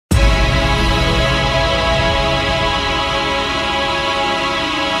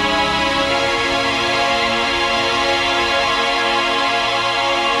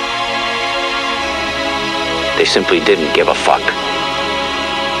They simply didn't give a fuck.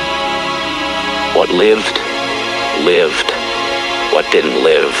 What lived, lived. What didn't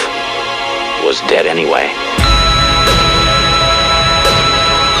live was dead anyway.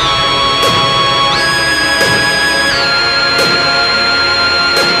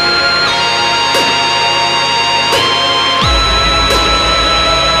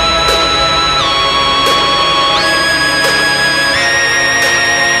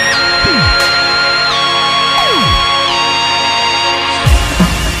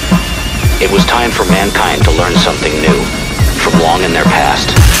 It was time for mankind to learn something new, from long in their past,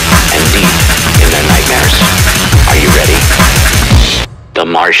 and deep in their nightmares. Are you ready? The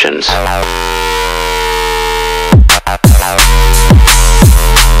Martians.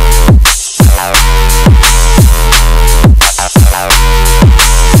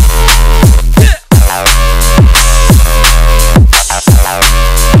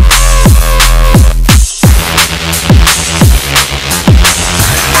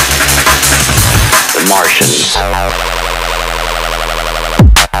 Martians.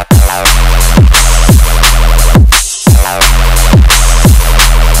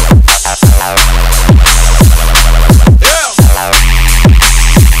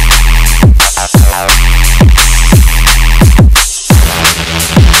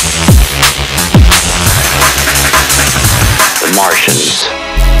 The Martians.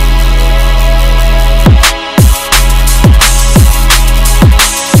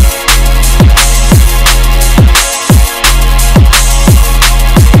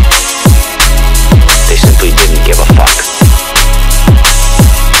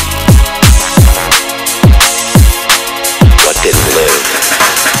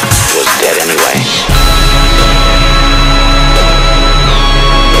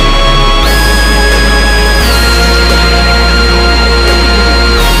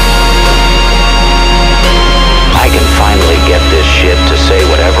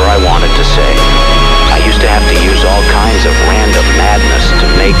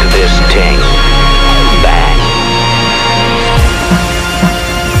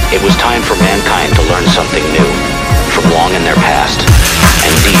 It was time for mankind to learn something new, from long in their past,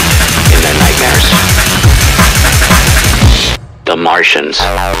 and deep in their nightmares. The Martians.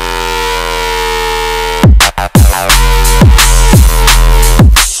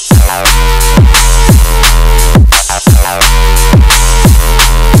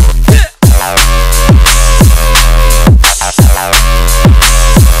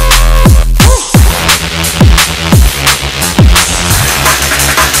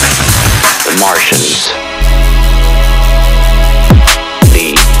 Martians.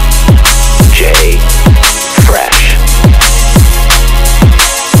 DJ Fresh.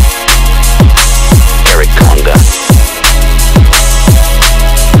 EricConga.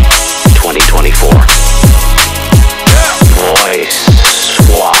 2024. Voice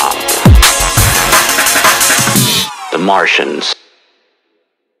swap. The Martians.